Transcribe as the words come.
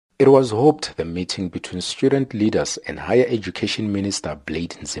It was hoped the meeting between student leaders and Higher Education Minister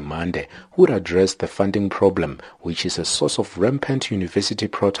Blade Nzimande would address the funding problem, which is a source of rampant university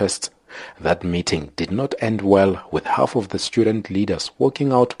protests. That meeting did not end well, with half of the student leaders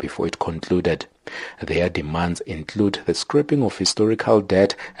walking out before it concluded. Their demands include the scrapping of historical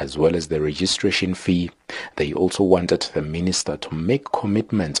debt as well as the registration fee. They also wanted the minister to make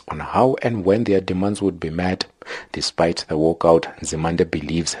commitments on how and when their demands would be met. Despite the walkout, Nzimande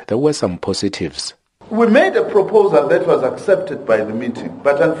believes there were some positives. We made a proposal that was accepted by the meeting,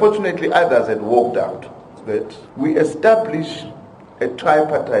 but unfortunately others had walked out. That we establish a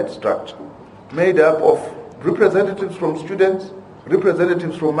tripartite structure made up of representatives from students,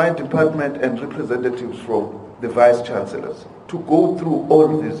 representatives from my department, and representatives from the vice chancellors to go through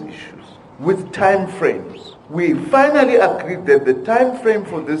all these issues with time frames. We finally agreed that the time frame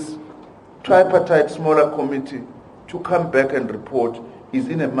for this tripartite smaller committee to come back and report is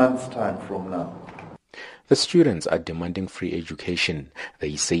in a month's time from now. The students are demanding free education.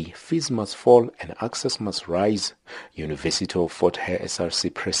 They say fees must fall and access must rise. University of Fort Hare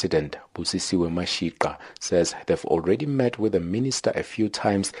SRC President Busisiwe Mashika says they've already met with the minister a few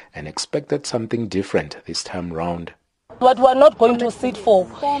times and expected something different this time round. What we're not going to sit for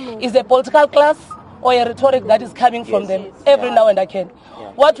is a political class or a rhetoric that is coming from them every now and again.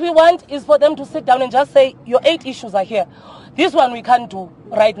 What we want is for them to sit down and just say, your 8 issues are here. This one we can't do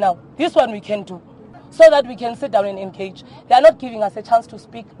right now. This one we can do. So that we can sit down and engage. They are not giving us a chance to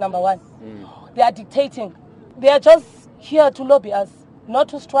speak, number one. They are dictating. They are just here to lobby us, not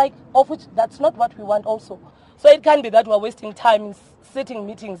to strike, of which that's not what we want also. So it can't be that we're wasting time in sitting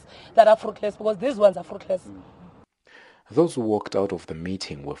meetings that are fruitless, because these ones are fruitless. Those who walked out of the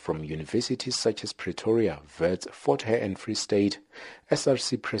meeting were from universities such as Pretoria, Wits, Fort Hare and Free State.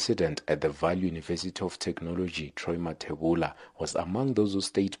 SRC President at the Vaal University of Technology, Troy Mathebula, was among those who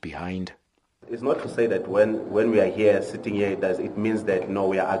stayed behind. It's not to say that when we are here, sitting here, it means that no,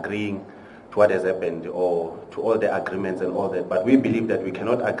 we are agreeing to what has happened or to all the agreements and all that. But we believe that we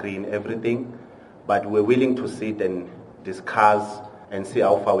cannot agree in everything, but we're willing to sit and discuss and see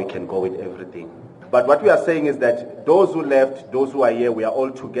how far we can go with everything. But what we are saying is that those who left, those who are here, we are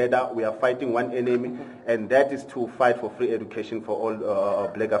all together. We are fighting one enemy, and that is to fight for free education for all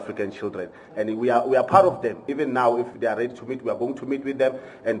Black African children. And we are part of them. Even now, if they are ready to meet, we are going to meet with them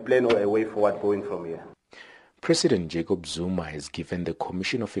and plan a way forward going from here. President Jacob Zuma has given the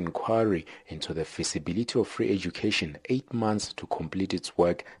Commission of Inquiry into the Feasibility of Free Education 8 months to complete its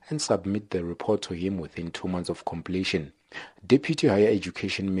work and submit the report to him within 2 months of completion. Deputy Higher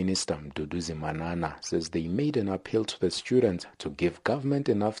Education Minister Mduduzi Manana says they made an appeal to the students to give government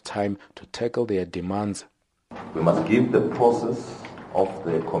enough time to tackle their demands. We must give the process of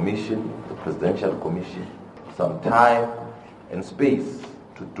the commission, the Presidential Commission, some time and space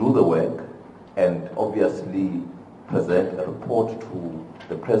to do the work and obviously present a report to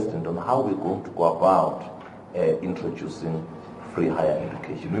the President on how we're going to go about introducing free higher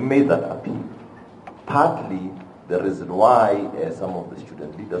education. We made that appeal. Partly the reason why some of the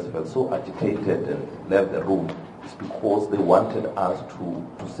student leaders felt so agitated and left the room is because they wanted us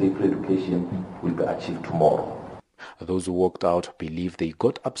to say free education will be achieved tomorrow. Those who walked out believe they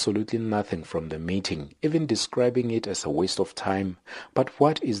got absolutely nothing from the meeting, even describing it as a waste of time. But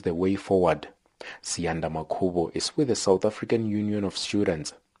what is the way forward? Sianda Makubo is with the South African Union of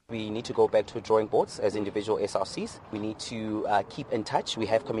Students. We need to go back to drawing boards as individual SRCs. We need to keep in touch. We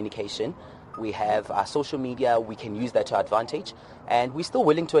have communication. We have social media. We can use that to our advantage. And we're still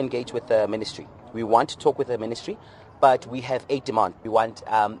willing to engage with the ministry. We want to talk with the ministry, but we have a demand. We want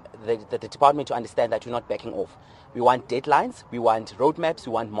the department to understand that we're not backing off. We want deadlines. We want roadmaps.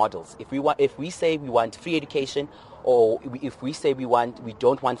 We want models. If we say we want free education, or if we say we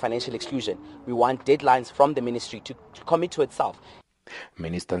don't want financial exclusion, we want deadlines from the ministry to commit to itself.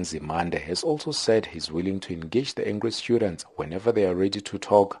 Minister Nzimande has also said he's willing to engage the angry students whenever they are ready to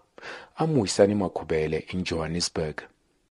talk. I'm Wisani Makubele in Johannesburg.